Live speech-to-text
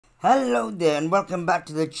Hello there and welcome back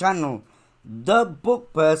to the channel, The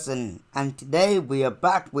Book Person, and today we are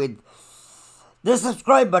back with the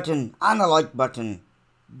subscribe button and the like button.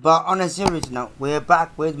 But on a serious note, we're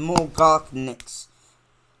back with more Garth Nix.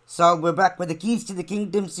 So we're back with the Keys to the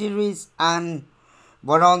Kingdom series, and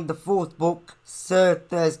we're on the fourth book, Sir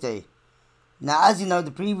Thursday. Now, as you know,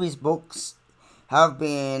 the previous books have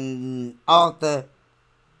been Arthur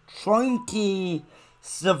trying to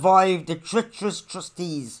survive the treacherous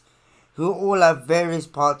trustees who all have various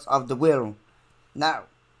parts of the will. Now,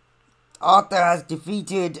 Arthur has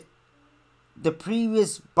defeated the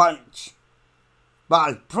previous bunch.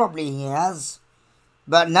 Well, probably he has.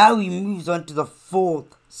 But now he moves on to the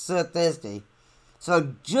fourth, Sir Thursday.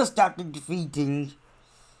 So just after defeating,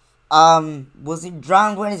 was it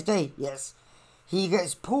Drowned Wednesday? Yes. He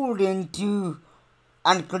gets pulled into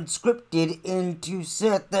and conscripted into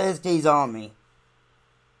Sir Thursday's army.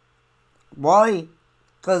 Why?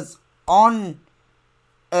 Because on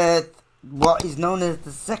Earth, what is known as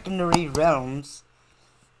the secondary realms,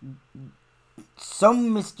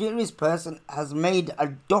 some mysterious person has made a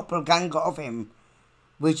doppelganger of him,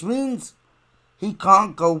 which means he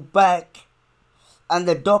can't go back, and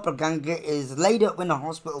the doppelganger is laid up in a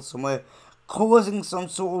hospital somewhere, causing some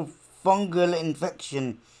sort of fungal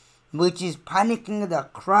infection, which is panicking the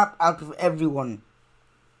crap out of everyone.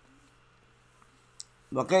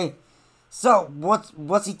 Okay, so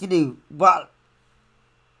what's he to do? Well,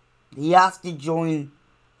 he has to join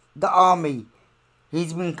the army.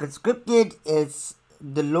 He's been conscripted. It's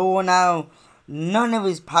the law now. None of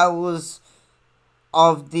his powers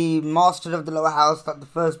of the Master of the Lower House, like the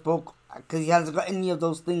first book, because he hasn't got any of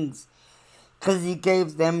those things, because he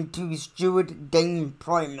gave them to Steward Dame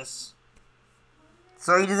Primus.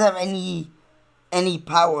 So he doesn't have any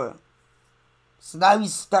power. So now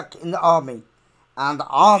he's stuck in the army. And the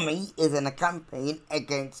army is in a campaign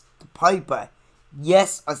against the Piper.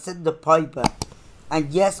 Yes, I said the Piper.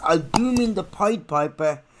 And yes, I do mean the Pied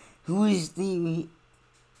Piper, who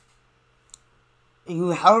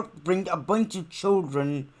helped bring a bunch of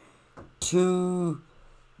children to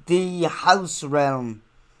the house realm.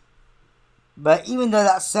 But even though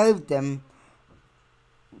that saved them,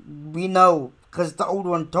 we know, because the old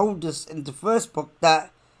one told us in the first book,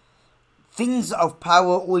 that things of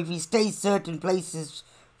power, or if you stay certain places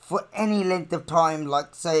for any length of time,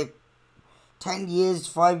 like say 10 years,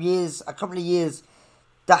 5 years, a couple of years,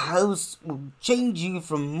 the house will change you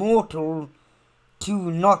from mortal to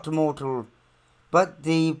not mortal. But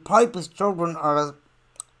the Piper's children are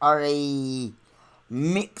a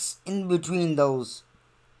mix in between those.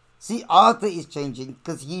 See, Arthur is changing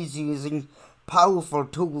because he's using powerful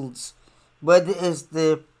tools, whether it's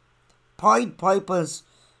the Pied Piper's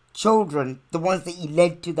children, the ones that he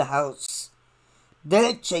led to the house,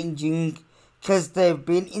 they're changing because they've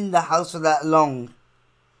been in the house for that long.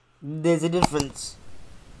 There's a difference.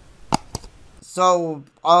 So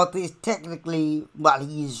Arthur is technically, well,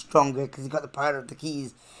 he is stronger because he's got the power of the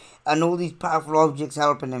keys and all these powerful objects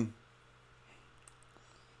helping him.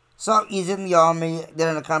 So he's in the army.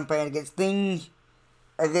 They're in a campaign against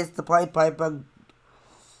against the Pied Piper.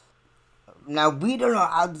 Now we don't know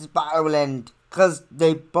how this battle will end, because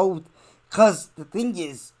the thing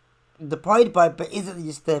is, the Pied Piper isn't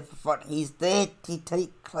just there for fun. He's there to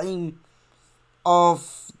take claim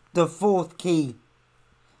of the fourth key,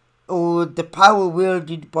 or the power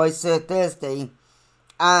wielded by Sir Thursday,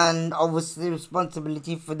 and obviously the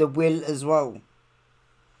responsibility for the will as well.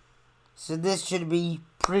 So this should be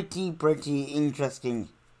pretty interesting.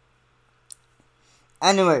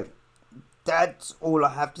 Anyway, that's all I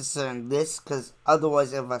have to say on this, because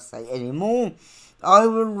otherwise if I say any more, I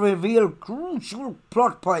will reveal crucial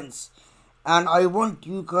plot points, and I want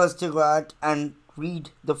you guys to go out and read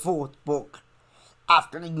the fourth book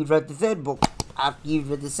after you've read the third book, after you've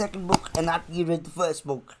read the second book, and after you've read the first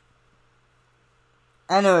book.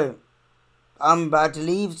 Anyway, I'm about to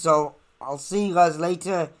leave, so I'll see you guys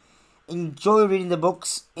later. Enjoy reading the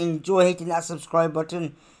books, enjoy hitting that subscribe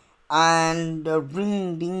button, and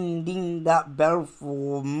ring ding that bell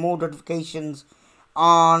for more notifications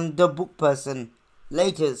on The Book Person.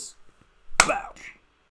 Laters. Wow.